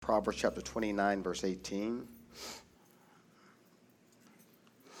Proverbs chapter 29, verse 18.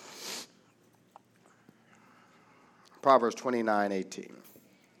 Proverbs 29, 18.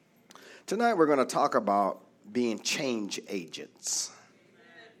 Tonight we're going to talk about being change agents.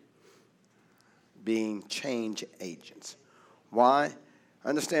 Being change agents. Why?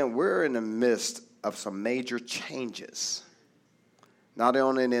 Understand, we're in the midst of some major changes. Not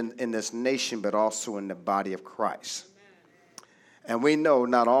only in this nation, but also in the body of Christ. And we know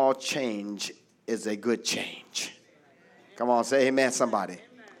not all change is a good change. Come on, say amen, somebody.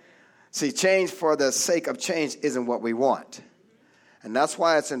 See, change for the sake of change isn't what we want. And that's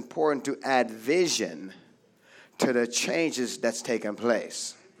why it's important to add vision to the changes that's taking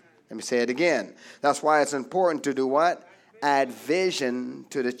place. Let me say it again. That's why it's important to do what? Add vision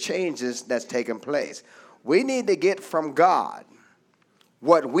to the changes that's taking place. We need to get from God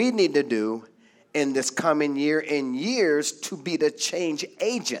what we need to do in this coming year and years to be the change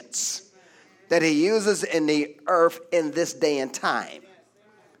agents that he uses in the earth in this day and time.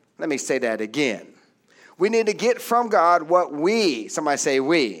 Let me say that again. We need to get from God what we, somebody say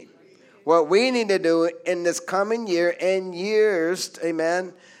we, what we need to do in this coming year and years,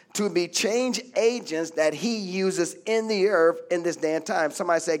 amen, to be change agents that he uses in the earth in this day and time.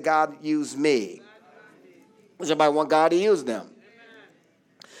 Somebody say, God, use me. Somebody want God to use them.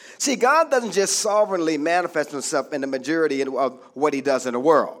 See, God doesn't just sovereignly manifest himself in the majority of what he does in the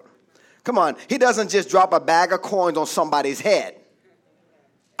world. Come on, he doesn't just drop a bag of coins on somebody's head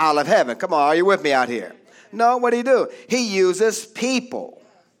out of heaven. Come on, are you with me out here? No, what do? He uses people.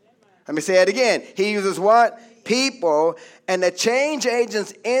 Let me say it again. He uses what? People. And the change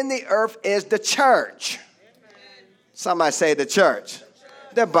agents in the earth is the church. Somebody say the church.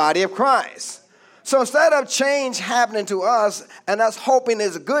 The body of Christ. So instead of change happening to us and us hoping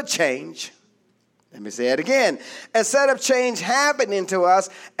it's a good change, let me say it again. Instead of change happening to us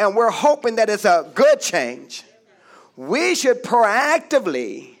and we're hoping that it's a good change, we should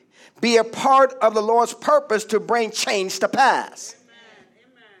proactively be a part of the Lord's purpose to bring change to pass.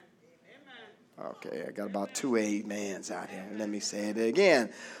 Okay, I got about 2 amens out here. Let me say it again.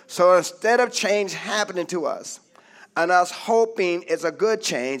 So instead of change happening to us and us hoping it's a good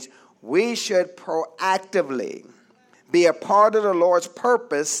change, we should proactively be a part of the Lord's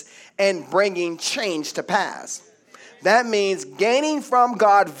purpose and bringing change to pass. That means gaining from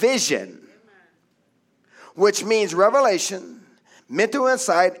God vision, which means revelation, mental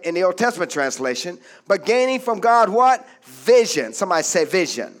insight in the Old Testament translation, but gaining from God what? Vision. Somebody say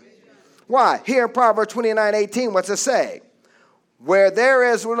vision. Why? Here in Proverbs 29:18, what's it say? Where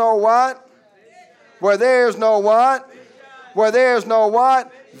there is no what? Where there is no what? Where there is no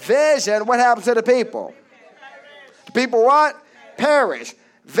what? Vision. What happens to the people? The people what? Perish.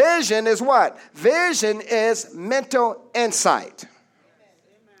 Vision is what? Vision is mental insight.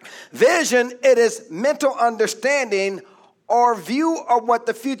 Vision, it is mental understanding or view of what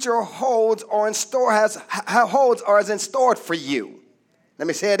the future holds or in store holds or is in store for you. Let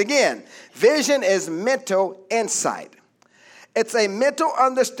me say it again. Vision is mental insight. It's a mental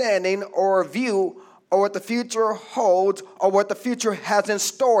understanding or view of what the future holds or what the future has in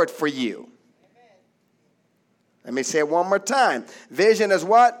store for you. Let me say it one more time. Vision is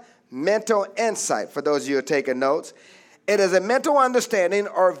what? Mental insight. For those of you who are taking notes, it is a mental understanding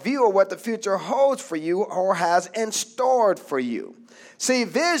or view of what the future holds for you or has in store for you. See,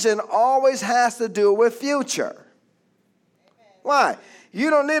 vision always has to do with future. Why? You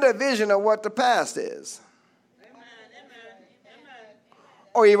don't need a vision of what the past is.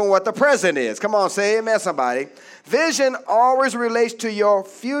 Or even what the present is. Come on, say amen, somebody. Vision always relates to your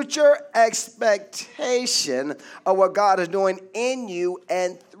future expectation of what God is doing in you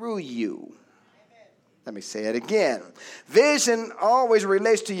and through you. Let me say it again. Vision always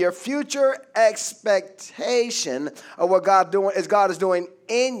relates to your future expectation of what God is doing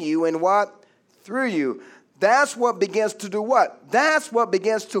in you and what? Through you. That's what begins to do what? That's what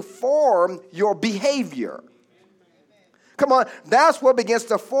begins to form your behavior. Come on, that's what begins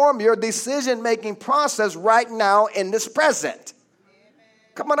to form your decision-making process right now in this present.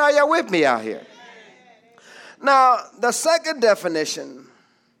 Come on, are y'all with me out here? Now, the second definition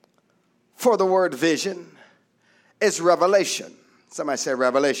for the word vision is revelation. Somebody say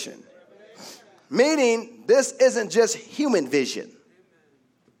revelation. Meaning, this isn't just human vision.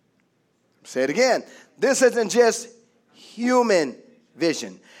 Say it again. This isn't just human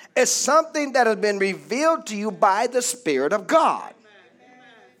vision. It's something that has been revealed to you by the Spirit of God.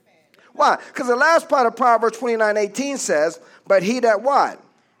 Why? Because the last part of Proverbs 29:18 says, but he that what?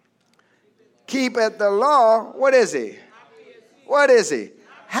 Keepeth the law, what is he? What is he?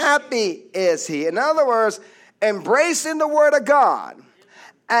 Happy is he. In other words, embracing the word of God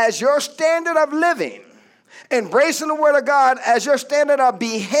as your standard of living, embracing the word of God as your standard of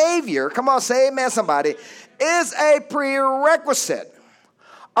behavior, come on, say amen, somebody, is a prerequisite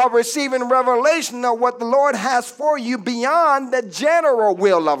of receiving revelation of what the Lord has for you beyond the general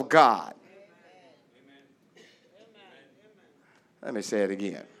will of God. Let me say it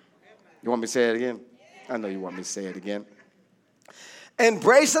again. You want me to say it again? I know you want me to say it again.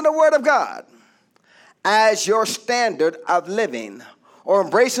 Embracing the word of God as your standard of living, or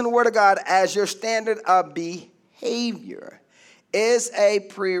embracing the word of God as your standard of behavior, is a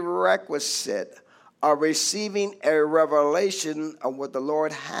prerequisite of receiving a revelation of what the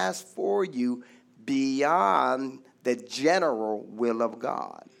Lord has for you beyond the general will of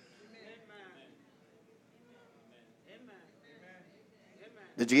God.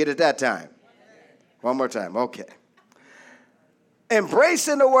 Did you get it that time? One more time. Okay.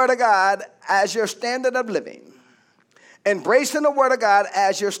 Embracing the word of God as your standard of living, embracing the word of God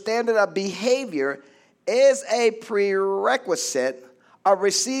as your standard of behavior, is a prerequisite of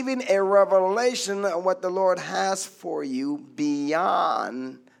receiving a revelation of what the Lord has for you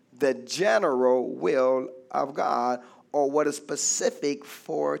beyond the general will of God, or what is specific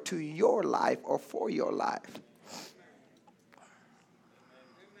to your life or for your life.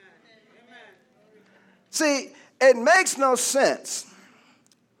 See, it makes no sense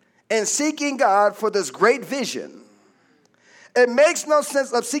in seeking God for this great vision. It makes no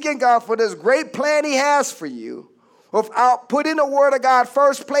sense of seeking God for this great plan he has for you without putting the word of God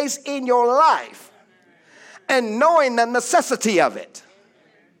first place in your life and knowing the necessity of it.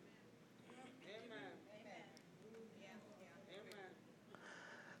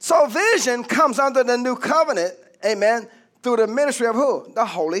 So vision comes under the new covenant, amen, through the ministry of who? The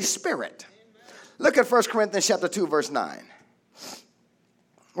Holy Spirit. Look at 1 Corinthians chapter 2, verse 9.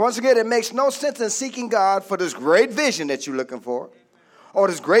 Once again, it makes no sense in seeking God for this great vision that you're looking for, or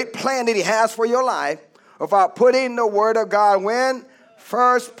this great plan that he has for your life, without putting the word of God when?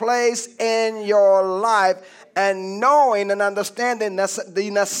 First place in your life, and knowing and understanding the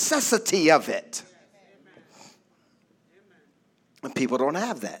necessity of it. And people don't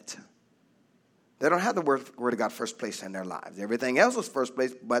have that. They don't have the word of God first place in their lives. Everything else is first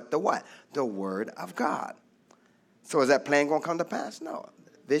place, but the what? The word of God. So is that plan going to come to pass? No.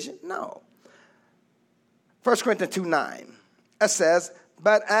 Vision? No. 1 Corinthians 2:9. It says,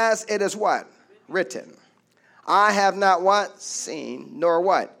 but as it is what? Written. I have not what? Seen, nor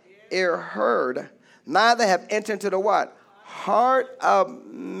what? Ear heard. Neither have entered into the what? Heart of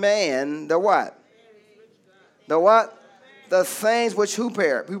man. The what? The what? The things which who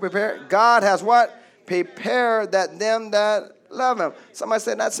prepared? Who prepared? God has what? Prepared that them that love him. Somebody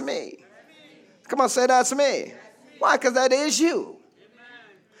say, that's me. Come on, say, that's me. Why? Because that is you.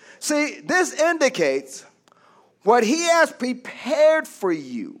 See, this indicates what he has prepared for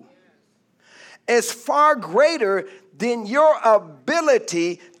you is far greater than your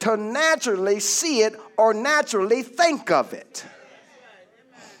ability to naturally see it or naturally think of it.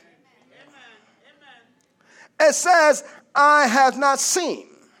 It says, I have not seen,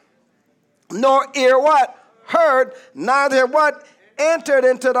 nor ear what? Heard, neither what? Entered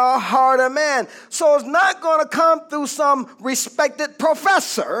into the heart of man. So it's not going to come through some respected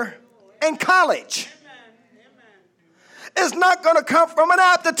professor in college. It's not going to come from an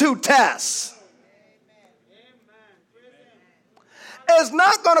aptitude test. It's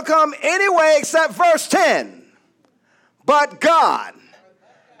not going to come anyway except verse 10. But God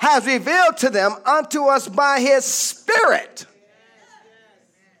has revealed to them unto us by his Spirit.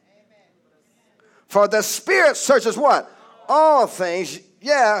 For the Spirit searches what? All things.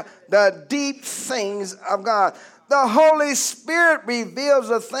 Yeah, the deep things of God. The Holy Spirit reveals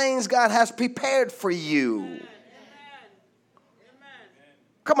the things God has prepared for you.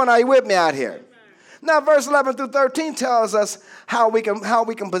 Come on, are you with me out here? Now, verse 11 through 13 tells us how we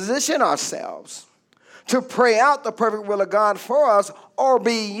can position ourselves to pray out the perfect will of God for us, or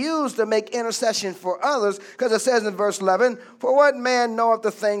be used to make intercession for others. Because it says in verse 11, for what man knoweth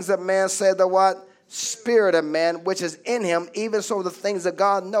the things that man said, the what? Spirit of man, which is in him, even so the things that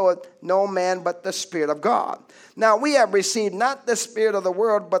God knoweth, no man but the Spirit of God. Now we have received not the spirit of the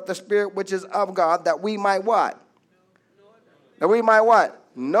world, but the Spirit which is of God, that we might what? That we might what?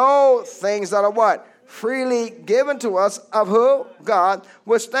 Know things that are what? Freely given to us of who? God,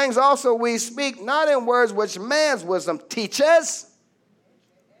 which things also we speak, not in words which man's wisdom teaches,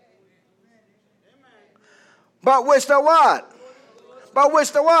 but which the what? But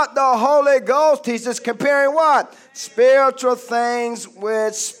which the what? The Holy Ghost teaches, comparing what? Spiritual things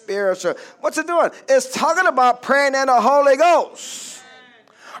with spiritual. What's it doing? It's talking about praying in the Holy Ghost.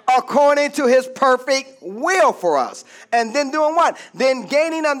 according to his perfect will for us. And then doing what? Then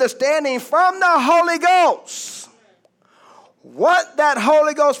gaining understanding from the Holy Ghost. What that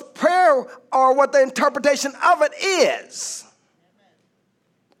Holy Ghost prayer or what the interpretation of it is.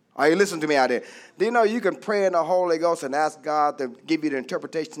 Are you listening to me out there? Do you know you can pray in the Holy Ghost and ask God to give you the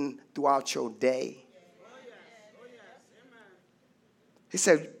interpretation throughout your day? He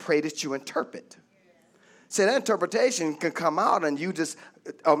said, pray that you interpret. See, that interpretation can come out and you just,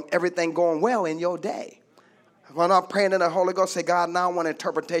 everything going well in your day. When I'm praying in the Holy Ghost, say, God, now I want an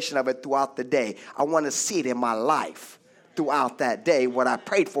interpretation of it throughout the day. I want to see it in my life throughout that day, what I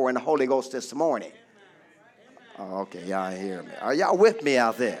prayed for in the Holy Ghost this morning. Oh, okay, y'all hear me. Are y'all with me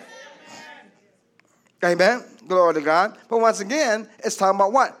out there? Amen. Glory to God. But once again, it's talking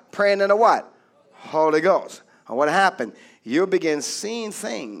about what? Praying in the what? Holy Ghost. And what happened? You'll begin seeing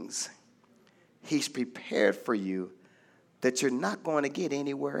things he's prepared for you that you're not going to get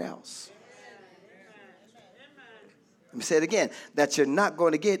anywhere else. Let me say it again. That you're not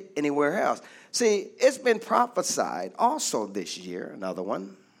going to get anywhere else. See, it's been prophesied also this year, another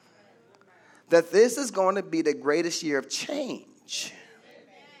one, that this is going to be the greatest year of change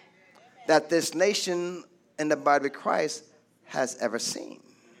that this nation and the body of Christ has ever seen.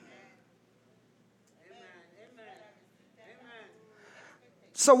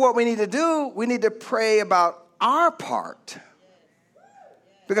 So what we need to do, we need to pray about our part.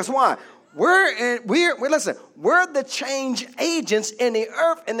 Because why? We're the change agents in the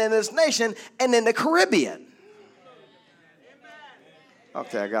earth and in this nation and in the Caribbean.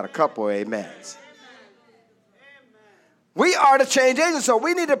 Okay, I got a couple of amens. We are the change agents, so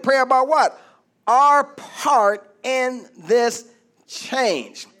we need to pray about what? Our part in this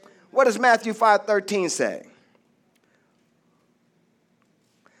change. What does Matthew 5:13 say?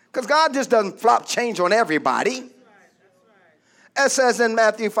 Because God just doesn't flop change on everybody. It says in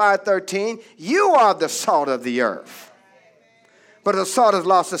Matthew 5:13, you are the salt of the earth. But if the salt has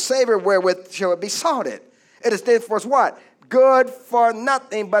lost its savor, wherewith shall it be salted? It is therefore what? Good for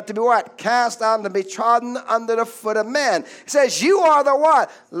nothing but to be what? Cast out and to be trodden under the foot of men. It says you are the what?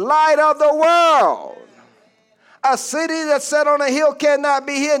 Light of the world. A city that's set on a hill cannot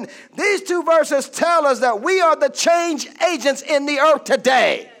be hidden. These two verses tell us that we are the change agents in the earth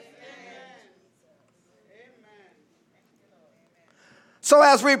today. So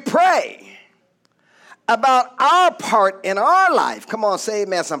as we pray about our part in our life, come on, say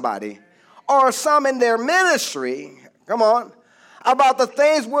amen, somebody, or some in their ministry, come on, about the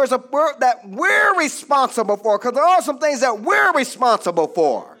things that we're responsible for, because there are some things that we're responsible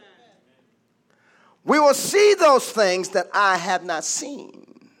for. We will see those things that I have not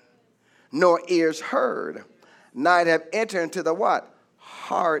seen, nor ears heard, neither have entered into the what?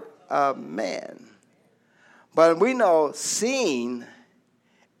 Heart of man. But we know seeing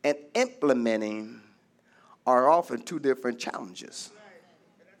and implementing are often two different challenges.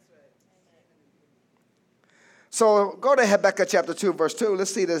 So go to Habakkuk chapter 2, verse 2.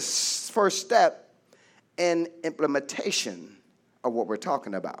 Let's see this first step in implementation of what we're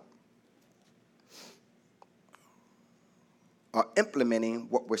talking about. Or implementing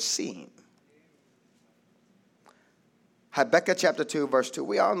what we're seeing. Habakkuk chapter 2, verse 2.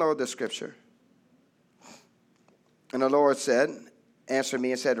 We all know the scripture. And the Lord said, answered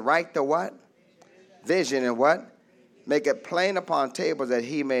me and said, write the what? Vision and what? Make it plain upon tables that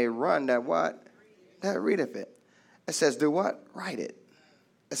he may run that what? That readeth it. It says do what? Write it.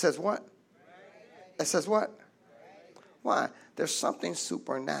 It says what? It says what? Why? There's something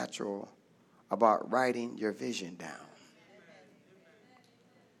supernatural about writing your vision down.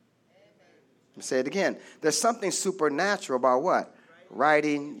 Let me say it again. There's something supernatural about what?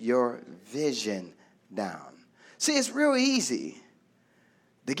 Writing your vision down. See, it's real easy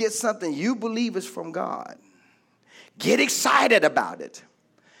to get something you believe is from God. Get excited about it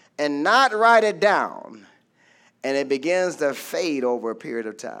and not write it down. And it begins to fade over a period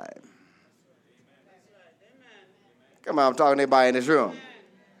of time. Come on, I'm talking to anybody in this room.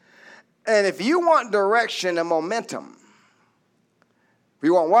 And if you want direction and momentum,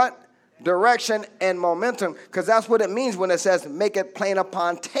 you want what? Direction and momentum, because that's what it means when it says make it plain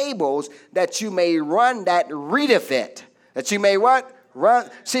upon tables that you may run that readeth it. That you may what? Run.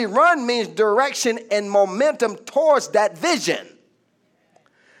 See, run means direction and momentum towards that vision.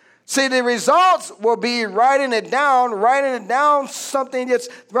 See, the results will be writing it down, something that's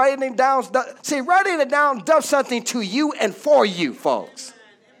writing it down. See, writing it down does something to you and for you, folks.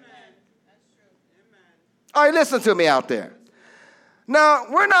 All right, listen to me out there. Now,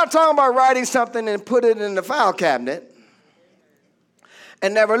 we're not talking about writing something and put it in the file cabinet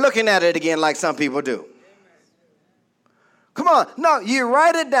and never looking at it again like some people do. Come on. No, you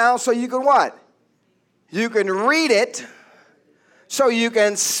write it down so you can what? You can read it, so you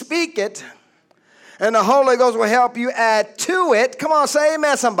can speak it, and the Holy Ghost will help you add to it. Come on, say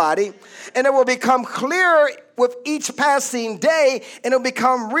amen, somebody. And it will become clearer with each passing day, and it'll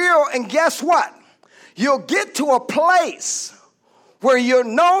become real. And guess what? You'll get to a place where you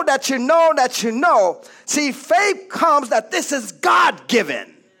know that you know that you know. See, faith comes that this is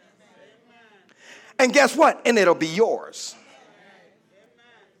God-given. And guess what? And it'll be yours.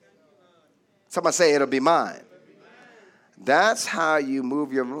 Somebody say it'll be mine. That's how you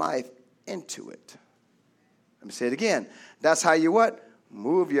move your life into it. Let me say it again. That's how you what?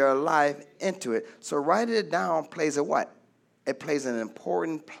 Move your life into it. So writing it down plays a what? It plays an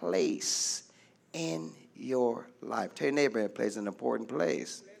important place in your life. Tell your neighbor it plays an important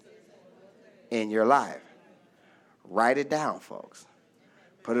place in your life. Write it down, folks.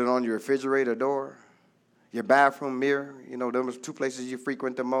 Put it on your refrigerator door, your bathroom mirror. You know, those two places you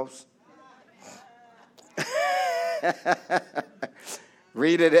frequent the most.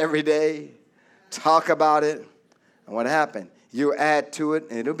 Read it every day. Talk about it. And what happened? You add to it,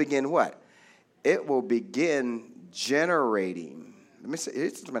 and it'll begin what? It will begin generating. Let me say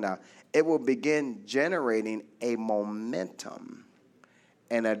it now. It will begin generating a momentum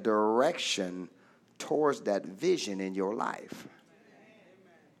and a direction towards that vision in your life.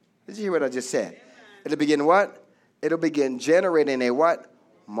 Did you hear what I just said? It'll begin what? It'll begin generating a what?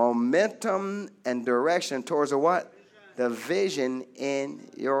 Momentum and direction towards a what? The vision in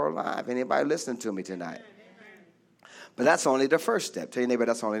your life. Anybody listening to me tonight? But that's only the first step. Tell your neighbor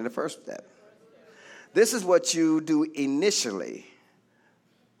that's only the first step. This is what you do initially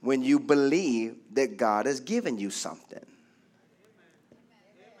when you believe that God has given you something.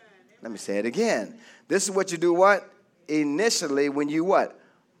 Let me say it again. This is what you do what? Initially when you what?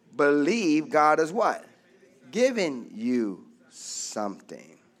 Believe God is what? Giving you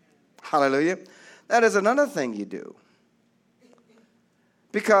something. Hallelujah. That is another thing you do.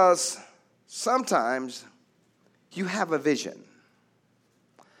 Because sometimes you have a vision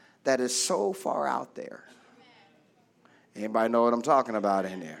that is so far out there. Anybody know what I'm talking about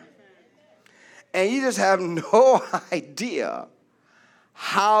in there? And you just have no idea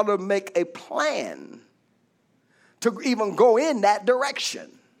how to make a plan to even go in that direction.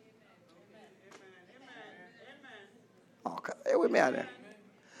 Okay, stay with me out there.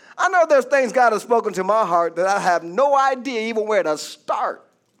 I know there's things God has spoken to my heart that I have no idea even where to start.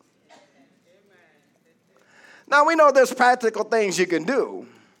 Now, we know there's practical things you can do.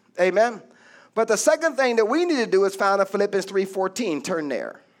 Amen. But the second thing that we need to do is found in Philippians 3:14. Turn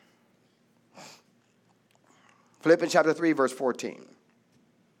there. Philippians chapter 3, verse 14.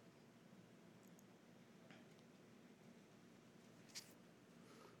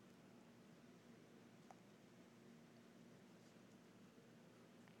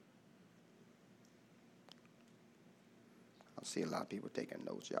 I see a lot of people taking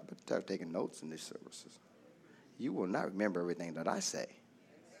notes. Y'all better start taking notes in these services. You will not remember everything that I say.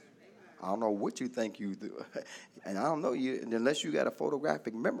 I don't know what you think you do. And I don't know you unless you got a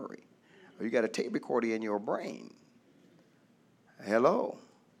photographic memory or you got a tape recorder in your brain. Hello.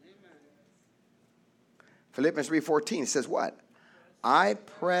 Philippians 3:14 says what? I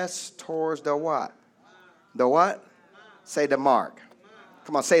press towards the what? The what? Say the mark.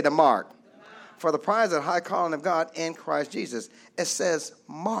 Come on, say the mark. For the prize of the high calling of God in Christ Jesus. It says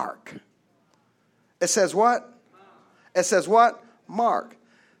mark. It says what? It says what? Mark.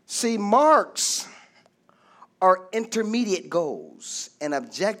 See, marks are intermediate goals and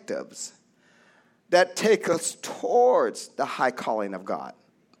objectives that take us towards the high calling of God.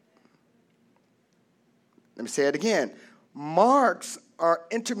 Let me say it again. Marks are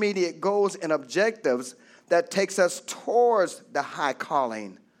intermediate goals and objectives that takes us towards the high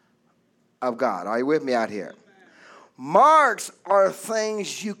calling of God. Are you with me out here? Marks are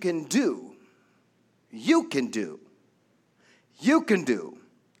things you can do. You can do. You can do.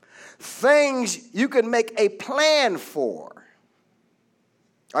 Things you can make a plan for.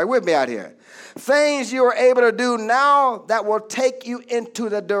 Are you with me out here? Things you are able to do now that will take you into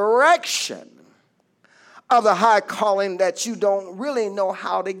the direction of the high calling that you don't really know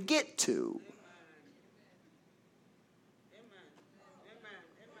how to get to.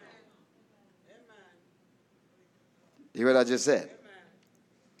 You hear what I just said?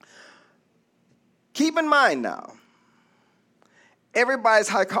 Keep in mind now, everybody's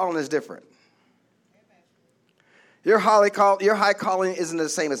high calling is different. Your high calling isn't the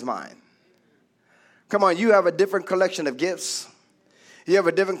same as mine. Come on, you have a different collection of gifts. You have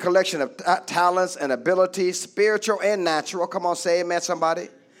a different collection of talents and abilities, spiritual and natural. Come on, say amen, somebody.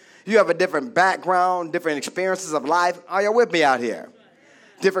 You have a different background, different experiences of life. Are you with me out here?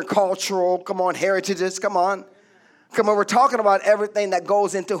 Different cultural, come on, heritages, come on. Come on, we're talking about everything that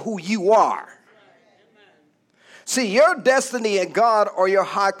goes into who you are. See, your destiny in God or your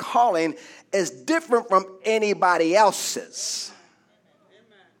high calling is different from anybody else's.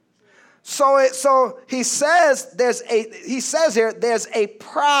 So he says here there's a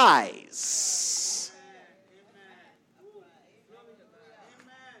prize.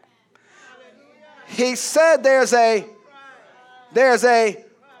 He said there's a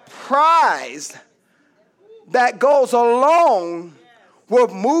prize that goes along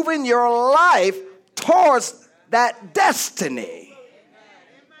with moving your life towards that destiny.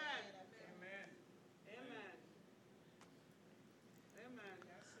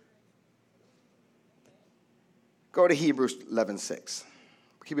 Go to Hebrews 11:6.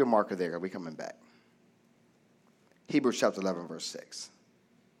 Keep your marker there. We're coming back. Hebrews chapter 11, verse 6.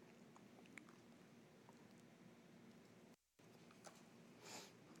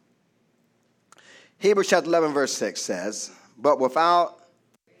 Hebrews chapter 11, verse 6 says, but without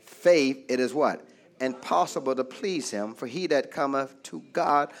faith it is what? Impossible to please him. For he that cometh to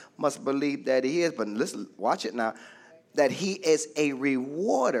God must believe that he is. But listen, watch it now. That he is a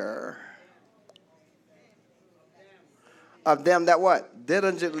rewarder of them that what?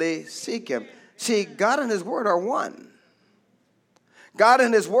 Diligently seek him. See, God and his word are one. God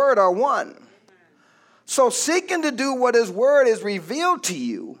and his word are one. So seeking to do what his word is revealed to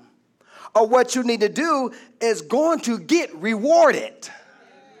you, or what you need to do, is going to get rewarded.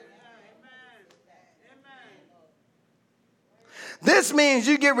 This means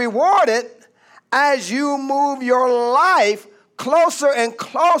you get rewarded as you move your life closer and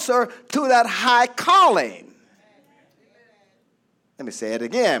closer to that high calling. Let me say it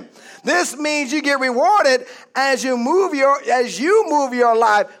again. This means you get rewarded as you move your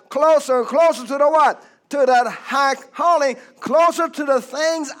life closer and closer to the what? To that high calling, closer to the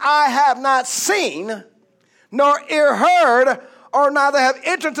things I have not seen, nor ear heard, or neither have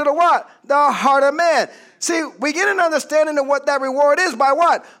entered to the what? The heart of man. See, we get an understanding of what that reward is by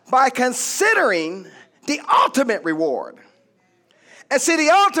what? By considering the ultimate reward. And see,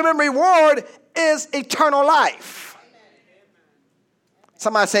 the ultimate reward is eternal life.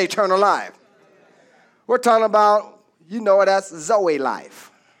 Somebody say eternal life. We're talking about, you know it as Zoe life.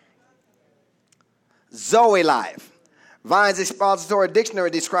 Zoe life. Vine's Expository Dictionary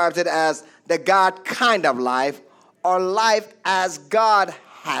describes it as the God kind of life, or life as God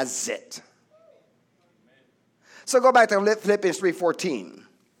has it. So go back to Philippians 3:14.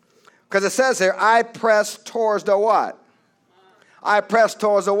 Because it says here, I press towards the what? I press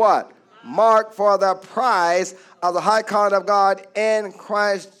towards the what? Mark for the prize of the high calling of God in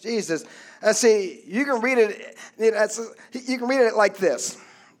Christ Jesus. And see, you can read it. You can read it like this.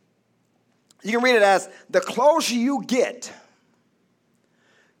 You can read it as, the closer you get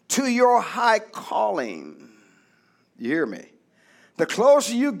to your high calling. You hear me? The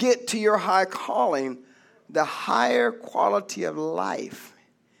closer you get to your high calling, the higher quality of life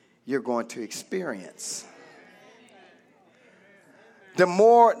you're going to experience. The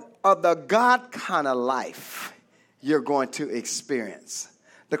more of the God kind of life you're going to experience.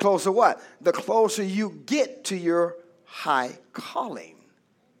 The closer what? The closer you get to your high calling.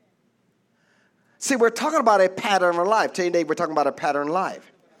 See, we're talking about a pattern of life. Tell your neighbor, we're talking about a pattern of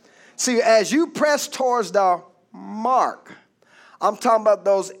life. See, as you press towards the mark, I'm talking about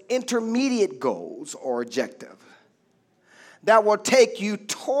those intermediate goals or objectives that will take you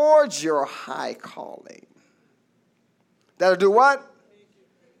towards your high calling. That'll do what?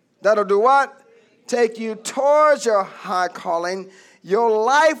 That'll do what? Take you towards your high calling. Your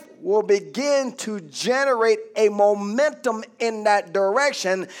life will begin to generate a momentum in that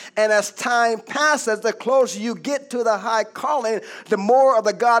direction. And as time passes, the closer you get to the high calling, the more of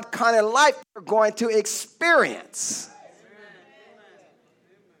the God kind of life you're going to experience.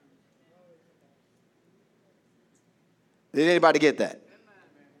 Did anybody get that?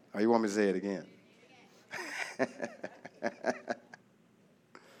 Or you want me to say it again?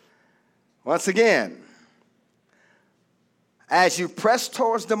 Once again, as you press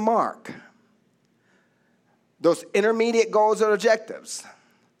towards the mark, those intermediate goals and objectives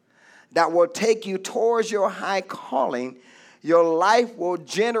that will take you towards your high calling, your life will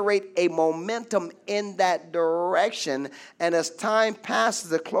generate a momentum in that direction. And as time passes,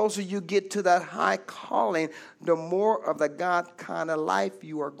 the closer you get to that high calling, the more of the God kind of life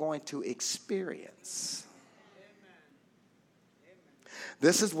you are going to experience.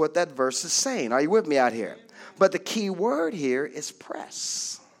 This is what that verse is saying. Are you with me out here? But the key word here is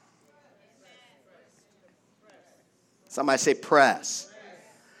press. Somebody say press.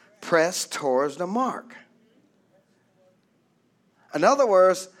 Press towards the mark. In other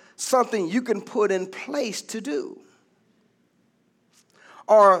words, something you can put in place to do.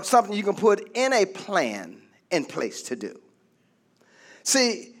 Or something you can put in a plan in place to do.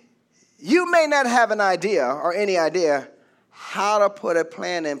 See, you may not have an idea or any idea how to put a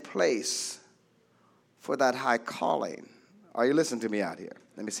plan in place for that high calling. Are you listening to me out here?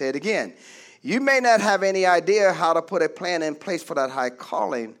 Let me say it again. You may not have any idea how to put a plan in place for that high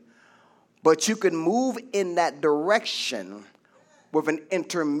calling, but you can move in that direction with an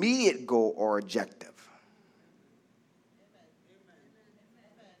intermediate goal or objective.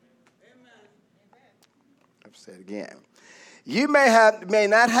 I'll say it again. You may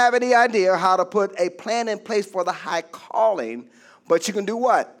not have any idea how to put a plan in place for the high calling, but you can do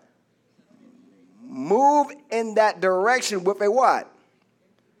what? Move in that direction with a what?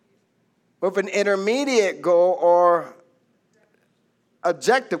 With an intermediate goal or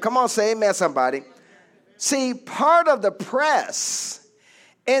objective. Come on, say amen, somebody. See, part of the press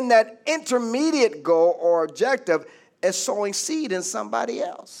in that intermediate goal or objective is sowing seed in somebody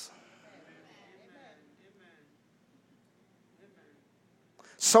else.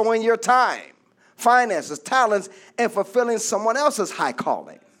 Sowing your time, finances, talents, and fulfilling someone else's high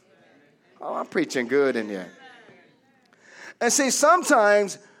calling. Oh, I'm preaching good in here. And see,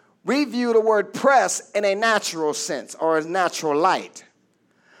 sometimes we view the word press in a natural sense or a natural light.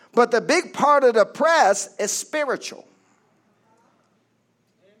 But the big part of the press is spiritual.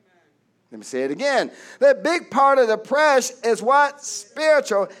 Let me say it again. The big part of the press is what?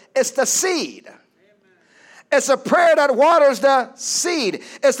 Spiritual. It's the seed. It's a prayer that waters the seed.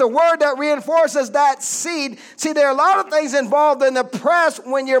 It's the word that reinforces that seed. See, there are a lot of things involved in the press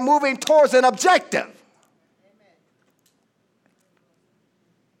when you're moving towards an objective.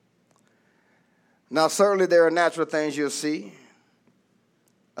 Now, certainly there are natural things you'll see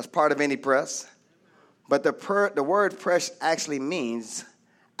as part of any press. But the word press actually means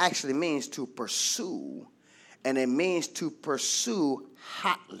to pursue. And it means to pursue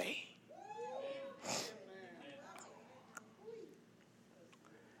hotly.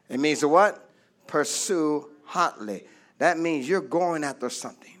 It means to what? Pursue hotly. That means you're going after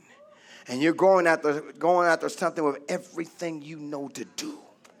something. And you're going after something with everything you know to do.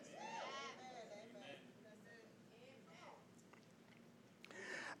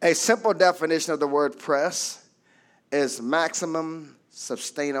 A simple definition of the word press is maximum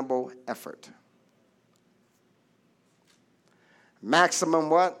sustainable effort. Maximum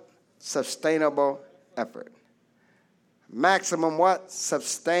what? Sustainable effort. Maximum what?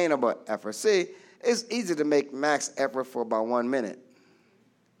 Sustainable effort. See, it's easy to make max effort for about 1 minute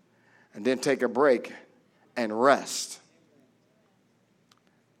and then take a break and rest.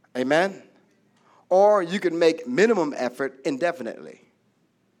 Amen? Or you can make minimum effort indefinitely.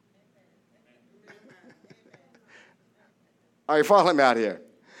 Are you following me out here?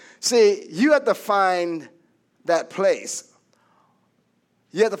 See, you have to find that place.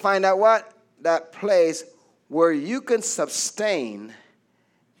 You have to find out what? That place where you can sustain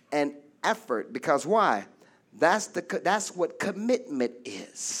an effort. Because why? That's what commitment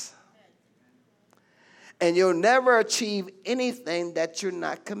is. And you'll never achieve anything that you're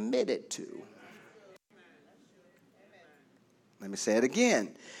not committed to. Let me say it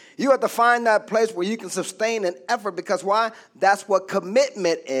again. You have to find that place where you can sustain an effort. Because why? That's what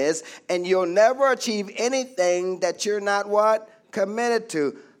commitment is. And you'll never achieve anything that you're not what? Committed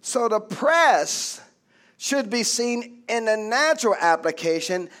to. So the press should be seen in a natural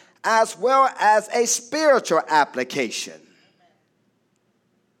application as well as a spiritual application.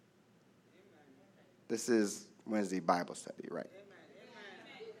 This is Wednesday Bible study, right?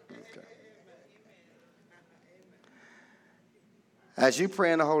 Okay. As you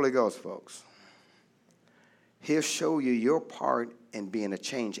pray in the Holy Ghost, folks, He'll show you your part in being a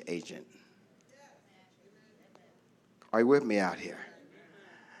change agent. Are you with me out here?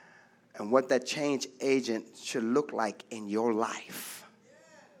 And what that change agent should look like in your life.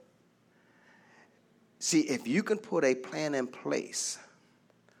 See, if you can put a plan in place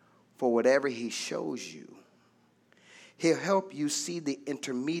for whatever He shows you, He'll help you see the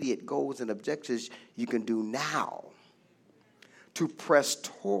intermediate goals and objectives you can do now to press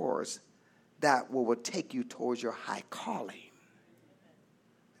towards that what will take you towards your high calling.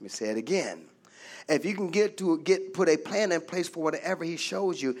 Let me say it again. If you can put a plan in place for whatever He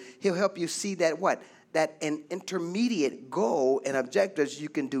shows you, He'll help you see that what? That an intermediate goal and objectives you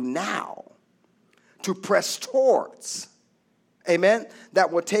can do now to press towards. Amen?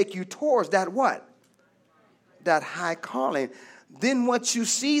 That will take you towards that what? That high calling. Then once you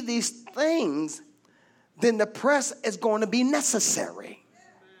see these things, then the press is going to be necessary.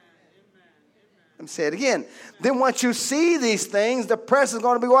 Let me say it again. Then once you see these things, the press is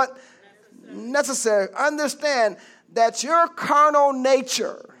going to be what? Necessary. Understand that your carnal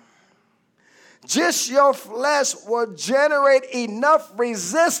nature, just your flesh, will generate enough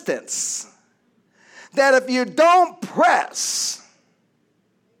resistance that if you don't press,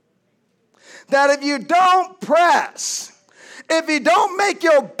 if you don't make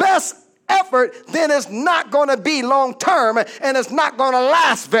your best effort, then it's not going to be long term and it's not going to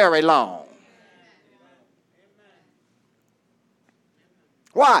last very long.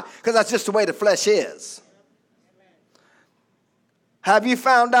 Why? Because that's just the way the flesh is. Have you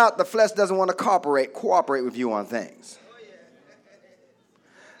found out the flesh doesn't want to cooperate with you on things?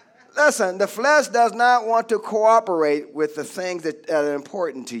 Listen, the flesh does not want to cooperate with the things that are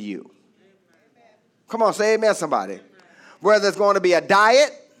important to you. Come on, say amen, somebody. Whether it's going to be a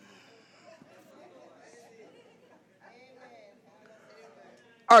diet,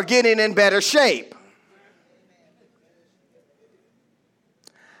 or getting in better shape.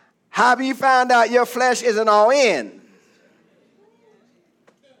 Have you found out your flesh isn't all in?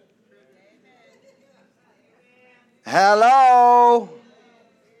 Hello?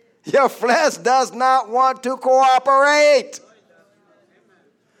 Your flesh does not want to cooperate.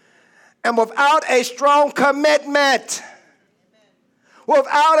 And without a strong commitment,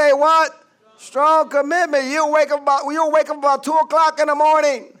 without a what? Strong commitment. You'll wake up about 2 o'clock in the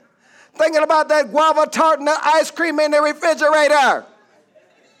morning thinking about that guava tart and that ice cream in the refrigerator.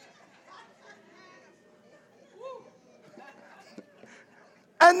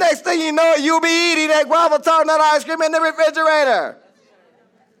 And next thing you know, you'll be eating that guava tart and that ice cream in the refrigerator.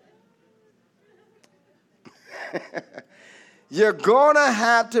 You're going to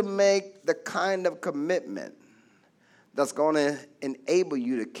have to make the kind of commitment that's going to enable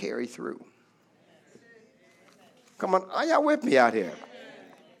you to carry through. Come on, are y'all with me out here?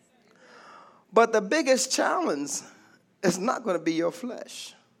 But the biggest challenge is not going to be your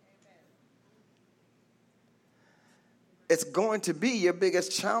flesh. It's going to be, your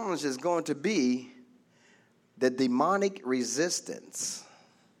biggest challenge is going to be the demonic resistance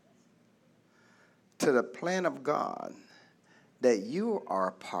to the plan of God that you are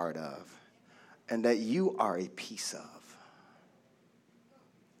a part of and that you are a piece of.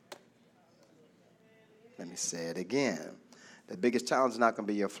 Let me say it again. The biggest challenge is not going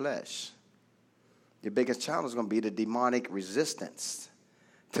to be your flesh. Your biggest challenge is going to be the demonic resistance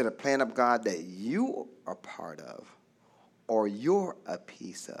to the plan of God that you are part of or you're a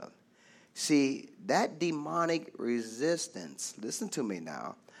piece of. See, that demonic resistance, listen to me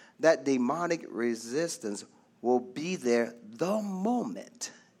now, that demonic resistance will be there the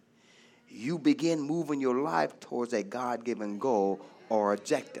moment you begin moving your life towards a God-given goal or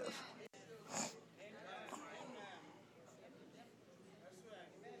objective.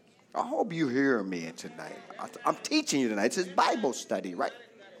 I hope you hear me tonight. I'm teaching you tonight. It's a Bible study, right?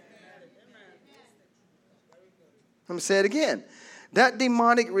 Let me say it again. That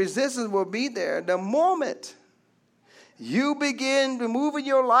demonic resistance will be there the moment you begin to move in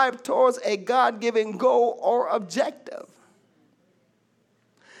your life towards a God-given goal or objective.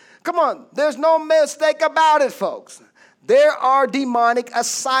 Come on, there's no mistake about it, folks. There are demonic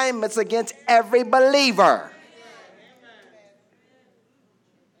assignments against every believer.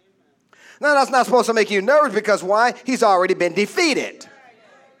 Now, that's not supposed to make you nervous because why? He's already been defeated.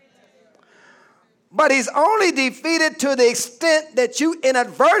 But he's only defeated to the extent that you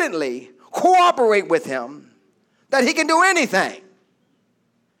inadvertently cooperate with him, that he can do anything.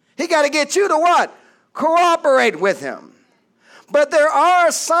 He got to get you to what? Cooperate with him. But there are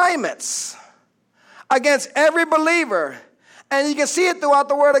assignments against every believer, and you can see it throughout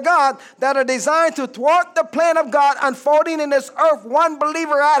the Word of God, that are designed to thwart the plan of God unfolding in this earth one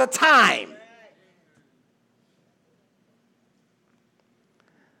believer at a time.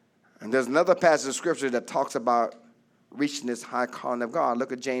 And there's another passage of Scripture that talks about reaching this high calling of God.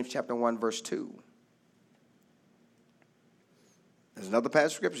 Look at James chapter 1, verse 2. There's another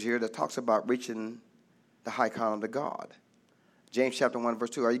passage of Scripture here that talks about reaching the high calling of God. James chapter 1,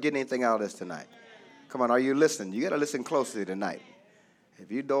 verse 2. Are you getting anything out of this tonight? Come on, are you listening? You got to listen closely tonight.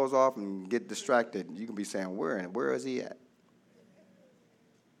 If you doze off and get distracted, you can be saying, where is he at?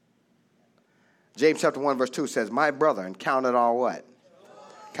 James chapter 1, verse 2 says, my brethren, count it all what?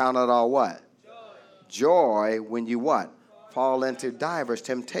 Count it all what? Joy when you what? Fall into divers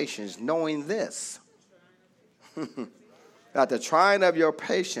temptations, knowing this. That the trying of your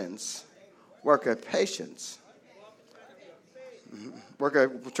patience worketh patience.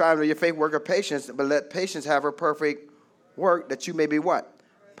 Trying of your faith worketh patience, but let patience have her perfect work, that you may be what?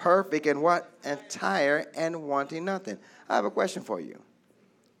 Perfect and what? Entire and wanting nothing. I have a question for you.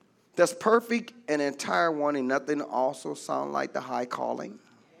 Does perfect and entire wanting nothing also sound like the high calling?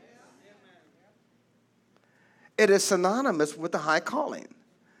 It is synonymous with the high calling.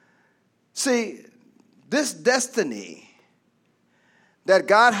 See, this destiny that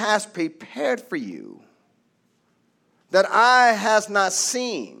God has prepared for you, that eye has not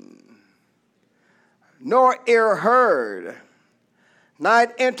seen, nor ear heard,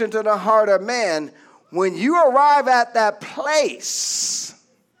 neither entered into the heart of man, when you arrive at that place,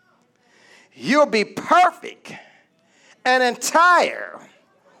 you'll be perfect and entire,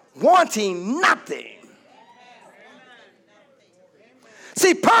 wanting nothing.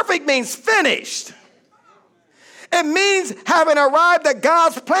 See, perfect means finished. It means having arrived at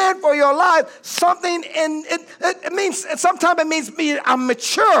God's plan for your life. It means sometimes it means I'm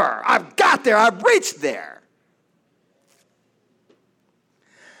mature. I've got there. I've reached there.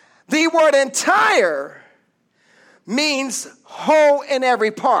 The word entire means whole in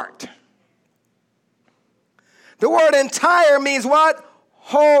every part. The word entire means what?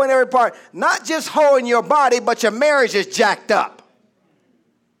 Whole in every part. Not just whole in your body, but your marriage is jacked up.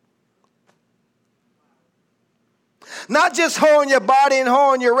 Not just whole in your body and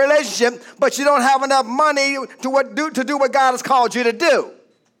whole in your relationship, but you don't have enough money to do what God has called you to do.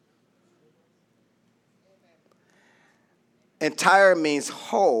 Entire means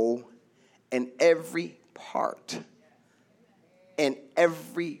whole in every part. In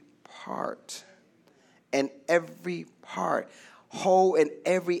every part. In every part. Whole in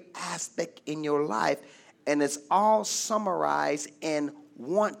every aspect in your life. And it's all summarized in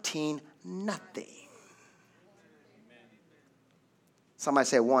wanting nothing. Somebody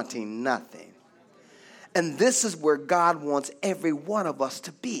say wanting nothing. And this is where God wants every one of us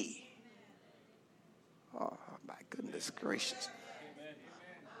to be. Oh, my goodness gracious.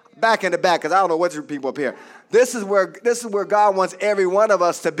 Back in the back, because I don't know what's people up here. This is where God wants every one of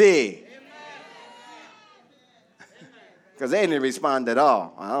us to be. Because they didn't respond at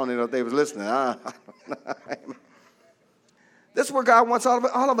all. I don't even know if they was listening. This is where God wants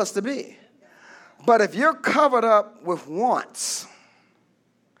all of us to be. But if you're covered up with wants,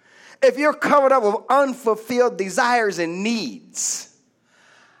 if you're covered up with unfulfilled desires and needs,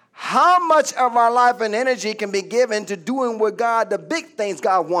 how much of our life and energy can be given to doing what the big things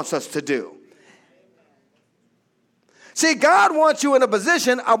God wants us to do? See, God wants you in a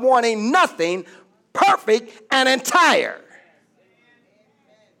position of wanting nothing, perfect and entire.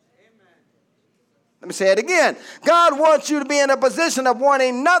 Let me say it again. God wants you to be in a position of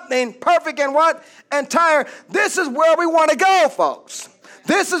wanting nothing, perfect and what? Entire. This is where we want to go, folks.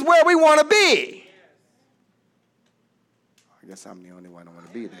 This is where we want to be. I guess I'm the only one who want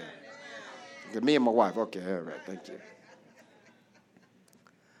to be there. Me and my wife. Okay, all right, thank you.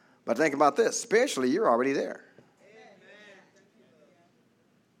 But think about this. Spiritually, you're already there.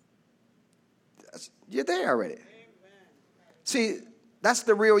 You're there already. See, that's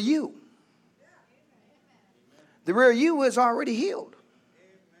the real you. The real you is already healed.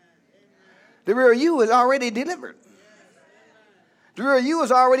 The real you is already delivered. The real you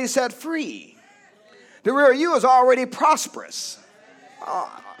is already set free. The real you is already prosperous.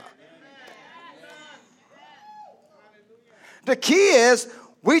 The key is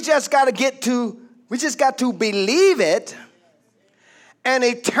we just got to believe it and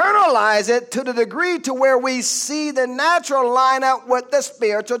eternalize it to the degree to where we see the natural line up with the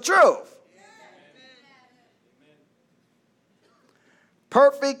spiritual truth.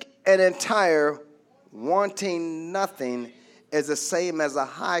 Perfect and entire, wanting nothing, is the same as a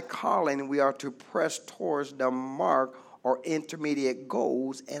high calling. We are to press towards the mark or intermediate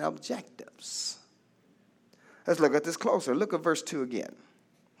goals and objectives. Let's look at this closer. Look at verse 2 again.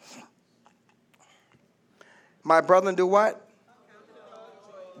 My brethren, do what?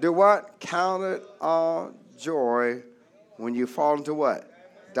 Do what? Count it all joy when you fall into what?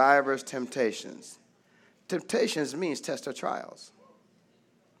 Diverse temptations. Temptations means test or trials.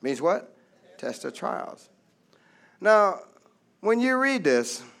 Means what? Test or trials. Now, when you read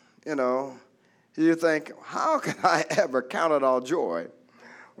this, you think, how can I ever count it all joy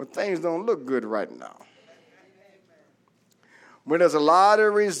when things don't look good right now? When there's a lot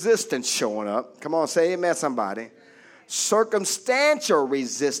of resistance showing up. Come on, say amen, somebody. Circumstantial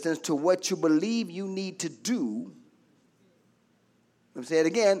resistance to what you believe you need to do. Let me say it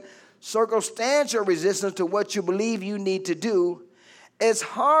again. Circumstantial resistance to what you believe you need to do. It's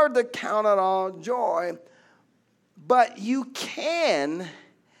hard to count it all joy, but you can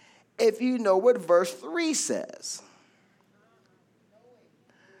if you know what verse 3 says.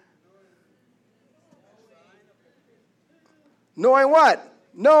 Knowing what?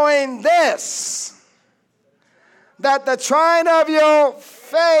 Knowing this, that the trying of your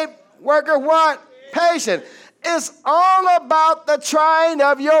faith Worketh what? Patience. It's all about the trying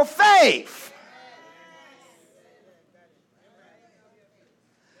of your faith.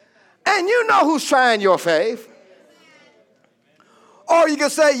 And you know who's trying your faith. Or you can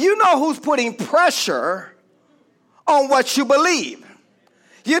say, you know who's putting pressure on what you believe.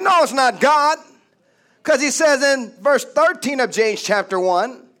 You know it's not God. Because he says in verse 13 of James chapter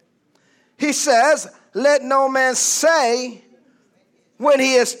 1, he says, let no man say when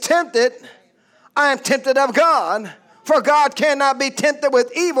he is tempted, I am tempted of God. For God cannot be tempted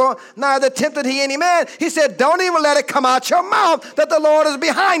with evil, neither tempted he any man. He said, don't even let it come out your mouth that the Lord is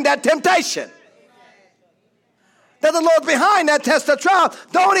behind that temptation. That the Lord's behind that test of trial.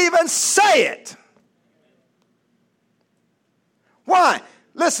 Don't even say it. Why?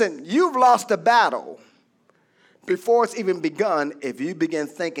 Listen, you've lost the battle before it's even begun if you begin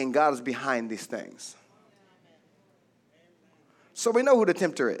thinking God is behind these things. So we know who the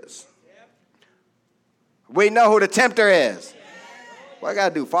tempter is. We know who the tempter is. What I got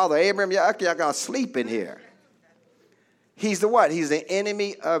to do? Father Abraham, y'all going to sleep in here. He's the what? He's the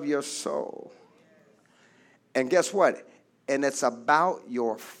enemy of your soul. And guess what? And it's about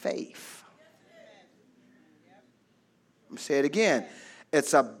your faith. Let me say it again.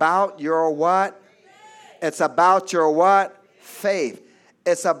 It's about your what? It's about your what? Faith.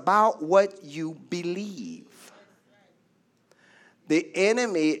 It's about what you believe. The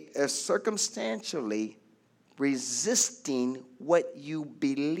enemy is circumstantially resisting what you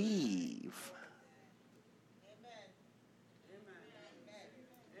believe.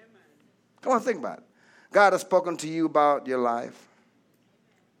 Come on, think about it. God has spoken to you about your life.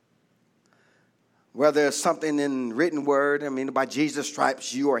 Whether it's something in written word, by Jesus'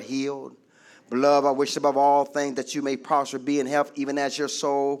 stripes you are healed. Beloved, I wish above all things that you may prosper, be in health, even as your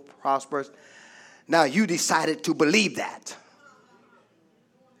soul prospers. Now you decided to believe that.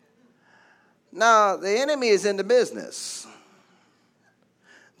 Now, the enemy is in the business.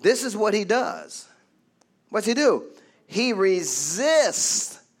 This is what he does. What's he do? He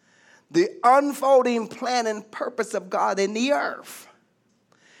resists the unfolding plan and purpose of God in the earth.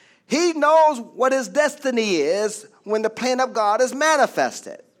 He knows what his destiny is when the plan of God is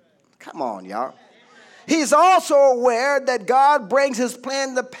manifested. Come on, y'all. He's also aware that God brings his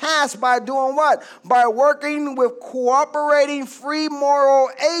plan to pass by doing what? By working with cooperating free moral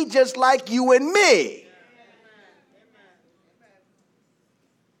agents like you and me.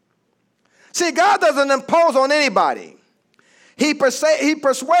 See, God doesn't impose on anybody. He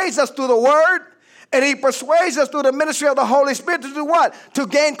persuades us through the word, and he persuades us through the ministry of the Holy Spirit to do what? To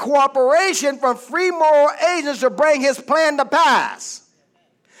gain cooperation from free moral agents to bring his plan to pass.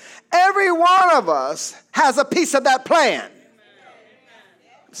 Every one of us has a piece of that plan.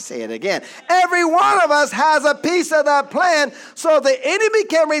 Say it again. Every one of us has a piece of that plan, so the enemy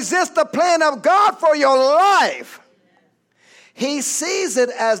can resist the plan of God for your life. He sees it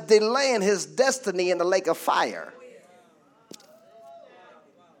as delaying his destiny in the lake of fire.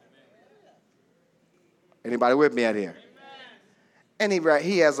 Anybody with me out here? And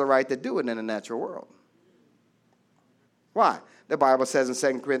he has a right to do it in the natural world. Why? The Bible says in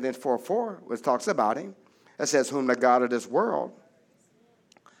 2 Corinthians 4:4, which talks about him, it says, whom the God of this world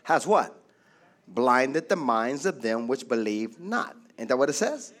has what? Blinded the minds of them which believe not. Ain't that what it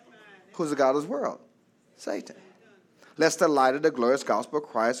says? Who's the God of this world? Satan. Lest the light of the glorious gospel of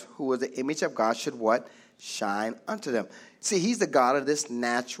Christ, who is the image of God, should what? Shine unto them. See, he's the God of this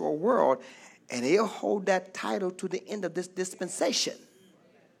natural world, and he'll hold that title to the end of this dispensation.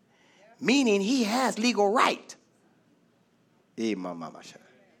 Meaning he has legal right. But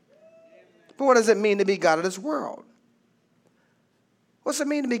what does it mean to be God of this world? What's it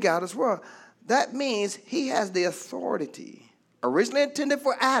mean to be God of this world? That means he has the authority, originally intended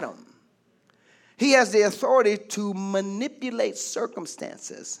for Adam. He has the authority to manipulate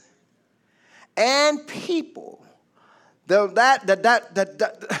circumstances and people that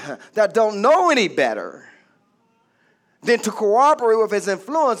don't know any better than to cooperate with his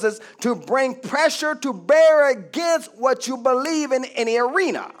influences to bring pressure to bear against what you believe in any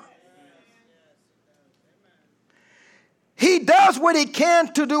arena. He does what he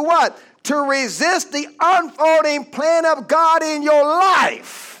can to do what? To resist the unfolding plan of God in your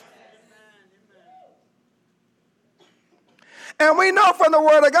life. And we know from the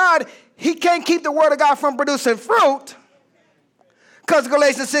word of God, he can't keep the word of God from producing fruit. Because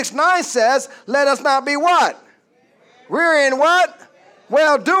Galatians 6:9 says, let us not be what? We're in what?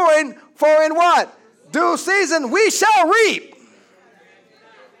 Well doing, for in what? Due season we shall reap.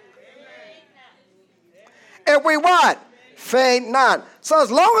 If we what? Faint not. So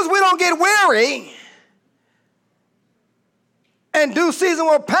as long as we don't get weary, And due season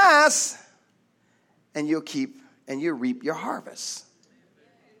will pass, and you'll reap your harvest.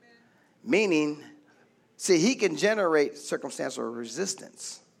 Meaning, see, he can generate circumstantial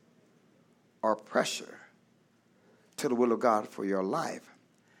resistance or pressure to the will of God for your life.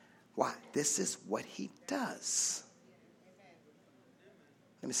 Why? This is what he does.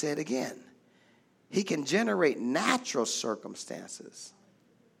 Let me say it again. He can generate natural circumstances,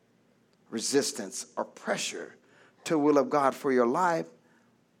 resistance, or pressure to the will of God for your life.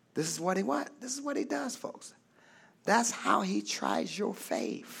 This is what he wants. This is what he does, folks. That's how he tries your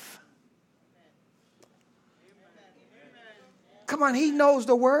faith. Come on, he knows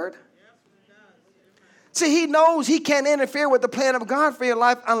the word. See, he knows he can't interfere with the plan of God for your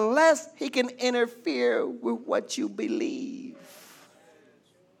life unless he can interfere with what you believe.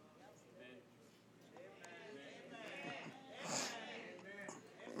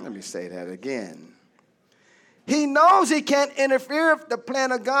 Let me say that again. He knows he can't interfere with the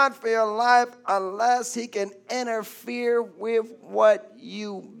plan of God for your life unless he can interfere with what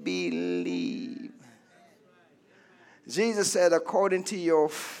you believe. Jesus said, according to your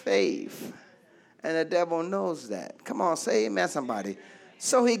faith. And the devil knows that. Come on, say amen, somebody.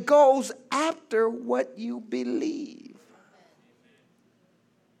 So he goes after what you believe.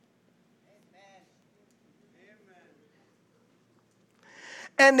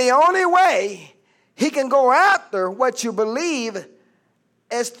 And the only way he can go after what you believe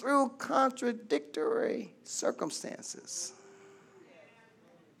is through contradictory circumstances.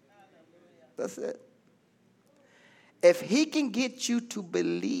 That's it. If he can get you to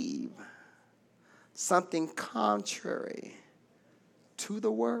believe something contrary to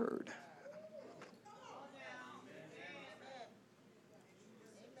the word,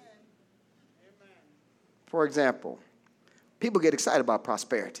 for example, people get excited about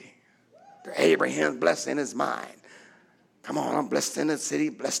prosperity. Abraham's blessed in his mind. Come on, I'm blessed in the city,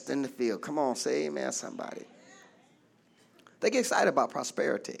 blessed in the field. Come on, say amen, somebody. They get excited about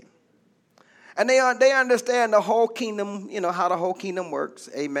prosperity. And they understand the whole kingdom, how the whole kingdom works.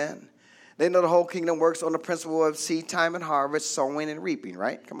 Amen. They know the whole kingdom works on the principle of seed time and harvest, sowing and reaping,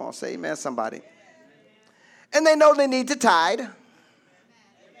 right? Come on, say amen, somebody. And they know they need to tithe.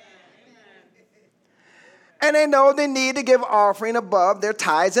 And they know they need to give offering above their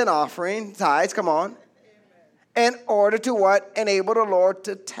tithes and offering. Tithes, come on. In order to what? Enable the Lord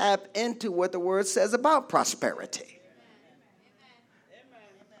to tap into what the word says about prosperity.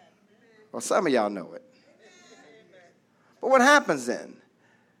 Well, some of y'all know it. But what happens then?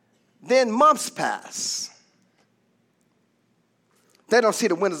 Then months pass. They don't see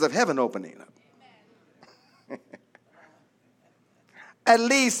the windows of heaven opening up. At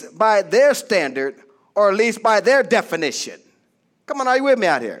least by their standard, or at least by their definition. Come on, are you with me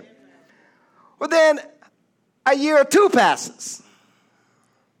out here? Well, then a year or two passes.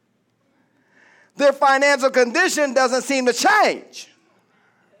 Their financial condition doesn't seem to change.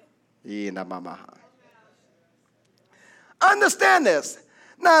 Understand this.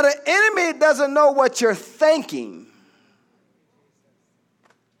 Now, the enemy doesn't know what you're thinking.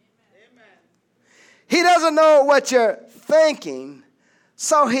 He doesn't know what you're thinking,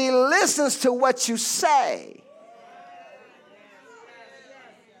 so he listens to what you say.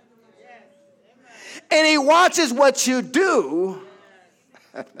 And he watches what you do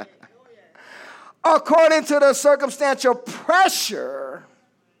according to the circumstantial pressure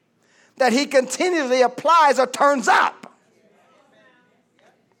that he continually applies or turns up.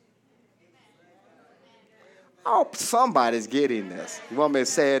 Oh, somebody's getting this. You want me to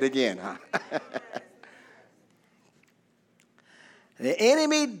say it again, huh? The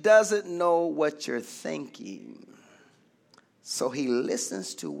enemy doesn't know what you're thinking, so he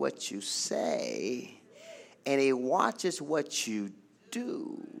listens to what you say, and he watches what you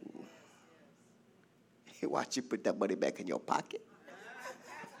do. He watch you put that money back in your pocket.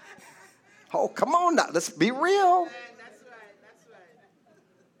 Oh, come on now. Let's be real. That's right.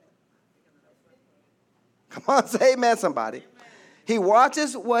 Come on, say amen, somebody. He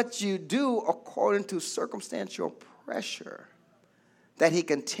watches what you do according to circumstantial pressure that he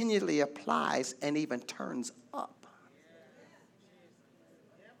continually applies and even turns up.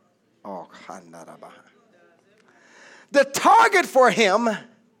 Oh, the target for him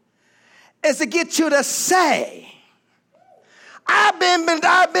is to get you to say, I've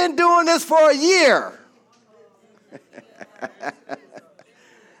been doing this for a year.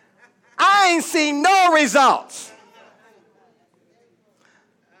 I ain't seen no results.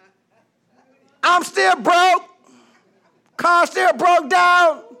 I'm still broke. Car still broke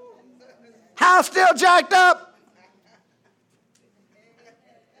down. House still jacked up.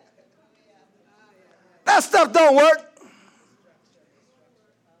 That stuff don't work.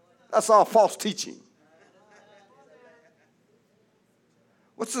 That's all false teaching.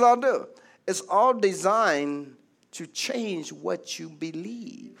 What's it all do? It's all designed to change what you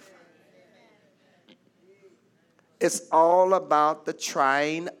believe. It's all about the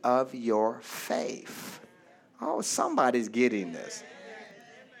trying of your faith. Oh, somebody's getting this.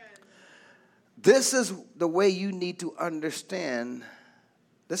 This is the way you need to understand.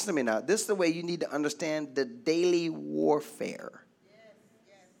 Listen to me now. This is the way you need to understand the daily warfare.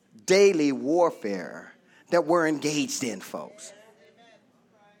 Daily warfare that we're engaged in, folks.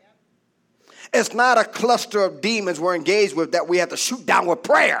 It's not a cluster of demons we're engaged with that we have to shoot down with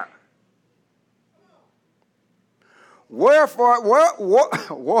prayer.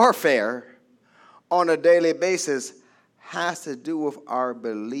 Warfare on a daily basis has to do with our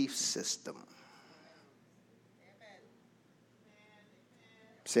belief system.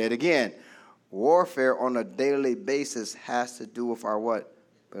 Say it again. Warfare on a daily basis has to do with our what?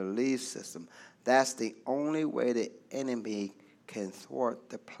 Belief system. That's the only way the enemy can thwart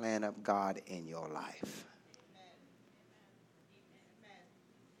the plan of God in your life.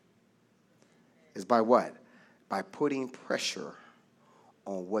 Is by what? By putting pressure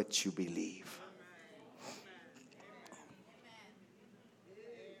on what you believe.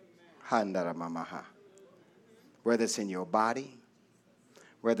 Whether it's in your body,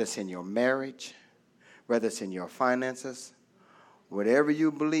 whether it's in your marriage, whether it's in your finances, whatever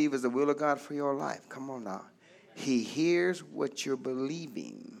you believe is the will of God for your life. Come on now. He hears what you're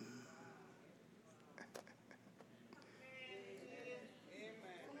believing.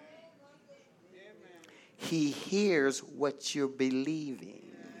 He hears what you're believing.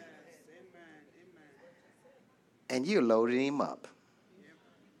 And you're loading him up.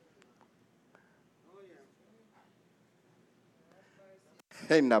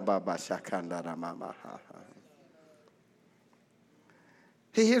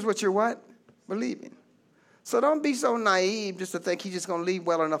 He hears what you're what? Believing. So don't be so naive just to think he's just going to leave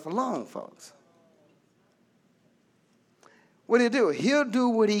well enough alone, folks. What do you do? He'll do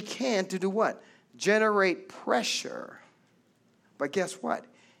what he can to do what? Generate pressure. But guess what?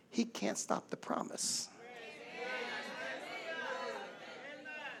 He can't stop the promise.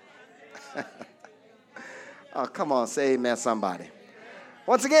 Oh, come on, say amen, somebody.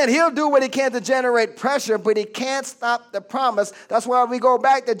 Once again, he'll do what he can to generate pressure, but he can't stop the promise. That's why we go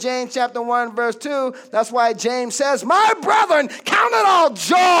back to James chapter 1, verse 2. That's why James says, my brethren, count it all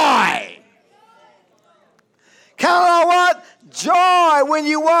joy. Count it all what? Joy when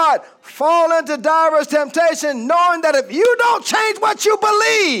you what? Fall into diverse temptation, knowing that if you don't change what you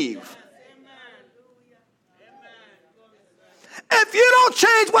believe, if you don't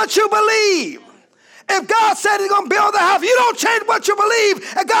change what you believe, if God said he's going to build the house, you don't change what you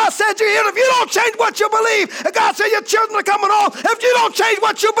believe. And God said you're healed, if you don't change what you believe. And God said your children are coming home, if you don't change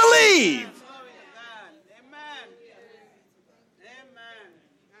what you believe. Amen. Amen.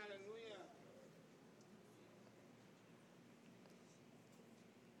 Hallelujah.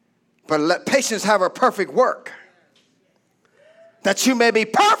 But let patience have her perfect work, that you may be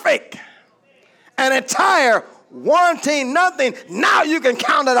perfect and entire, wanting nothing. Now you can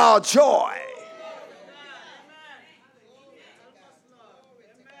count it all joy.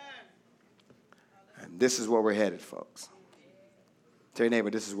 This is where we're headed, folks. Tell your neighbor,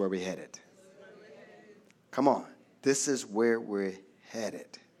 this is where we're headed. Come on. This is where we're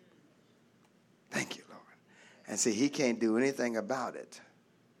headed. Thank you, Lord. And see, he can't do anything about it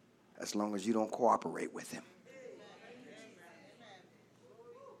as long as you don't cooperate with him.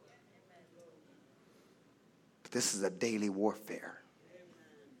 This is a daily warfare.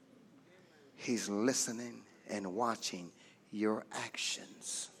 He's listening and watching your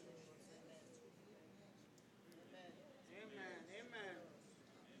actions.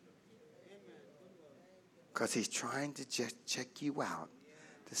 Because he's trying to just check you out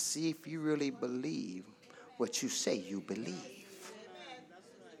to see if you really believe what you say you believe.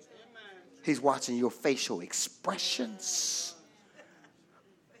 He's watching your facial expressions.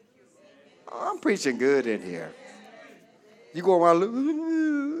 Oh, I'm preaching good in here. You go around,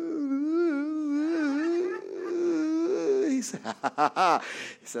 he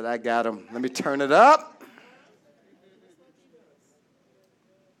said, I got him. Let me turn it up.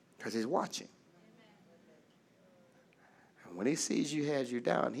 Because he's watching. When he sees you has you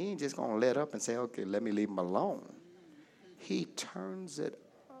down, he ain't just going to let up and say, okay, let me leave him alone. He turns it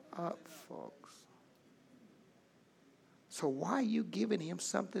up, folks. So why are you giving him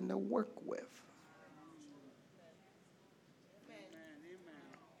something to work with?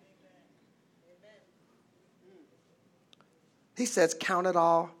 He says, count it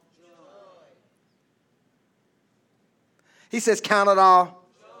all. He says, count it all.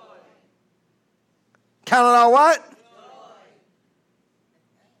 Count it all what?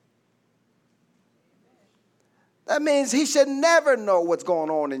 That means he should never know what's going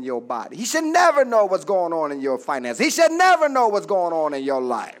on in your body. He should never know what's going on in your finances. He should never know what's going on in your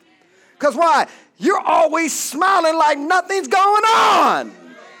life. Because why? You're always smiling like nothing's going on.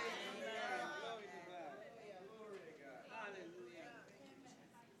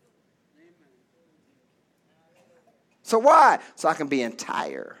 So why? So I can be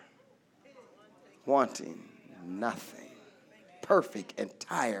entire, wanting nothing. Perfect,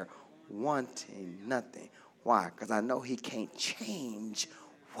 entire, wanting nothing. Why? Because I know he can't change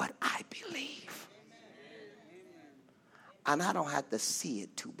what I believe. And I don't have to see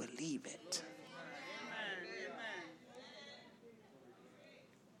it to believe it.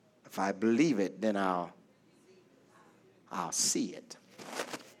 If I believe it, then I'll see it.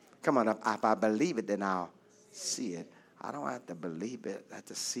 Come on, if I believe it, then I'll see it. I don't have to believe it. I have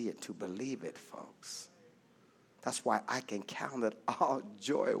to see it to believe it, folks. That's why I can count it all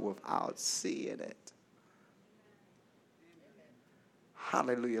joy without seeing it.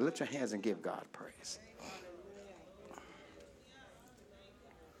 Hallelujah. Lift your hands and give God praise.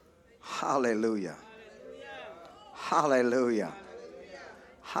 Hallelujah. Hallelujah.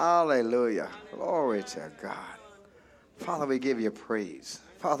 Hallelujah. Glory to God. Father, we give you praise.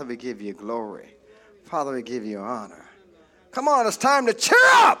 Father, we give you glory. Father, we give you honor. Come on, it's time to cheer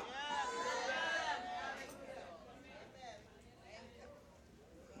up.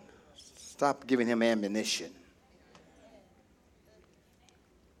 Stop giving him ammunition.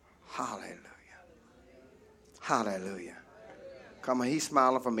 Hallelujah. Hallelujah. Come on, he's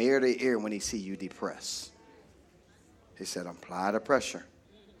smiling from ear to ear when he see you depressed. He said, apply the pressure.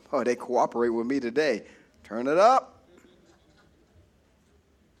 Oh, they cooperate with me today. Turn it up.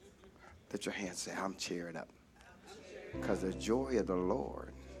 Let your hands say, I'm cheered up. Because the joy of the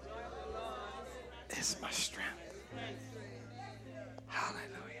Lord is my strength.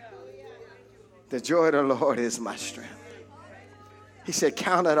 Hallelujah. The joy of the Lord is my strength. He said,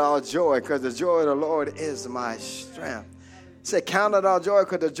 count it all joy because the joy of the Lord is my strength. He said, count it all joy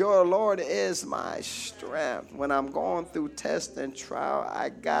because the joy of the Lord is my strength. When I'm going through test and trial, I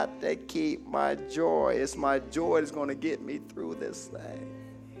got to keep my joy. It's my joy that's going to get me through this thing.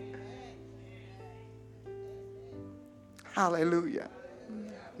 Hallelujah.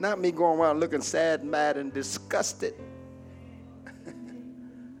 Not me going around looking sad, mad, and disgusted.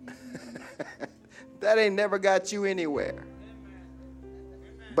 That ain't never got you anywhere.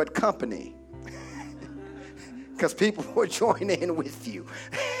 But company. Because people will join in with you.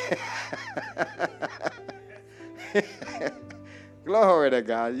 Glory to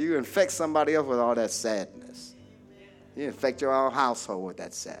God. You infect somebody else with all that sadness. You infect your own household with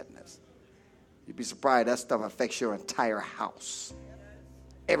that sadness. You'd be surprised that stuff affects your entire house.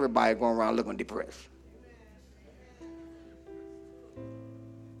 Everybody going around looking depressed.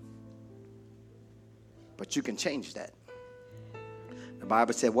 But you can change that. The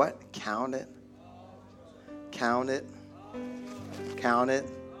Bible said what? Count it. Count it. Count it.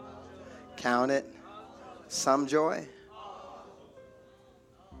 Count it. Some joy.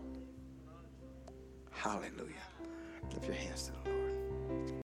 Hallelujah. Lift your hands to the Lord.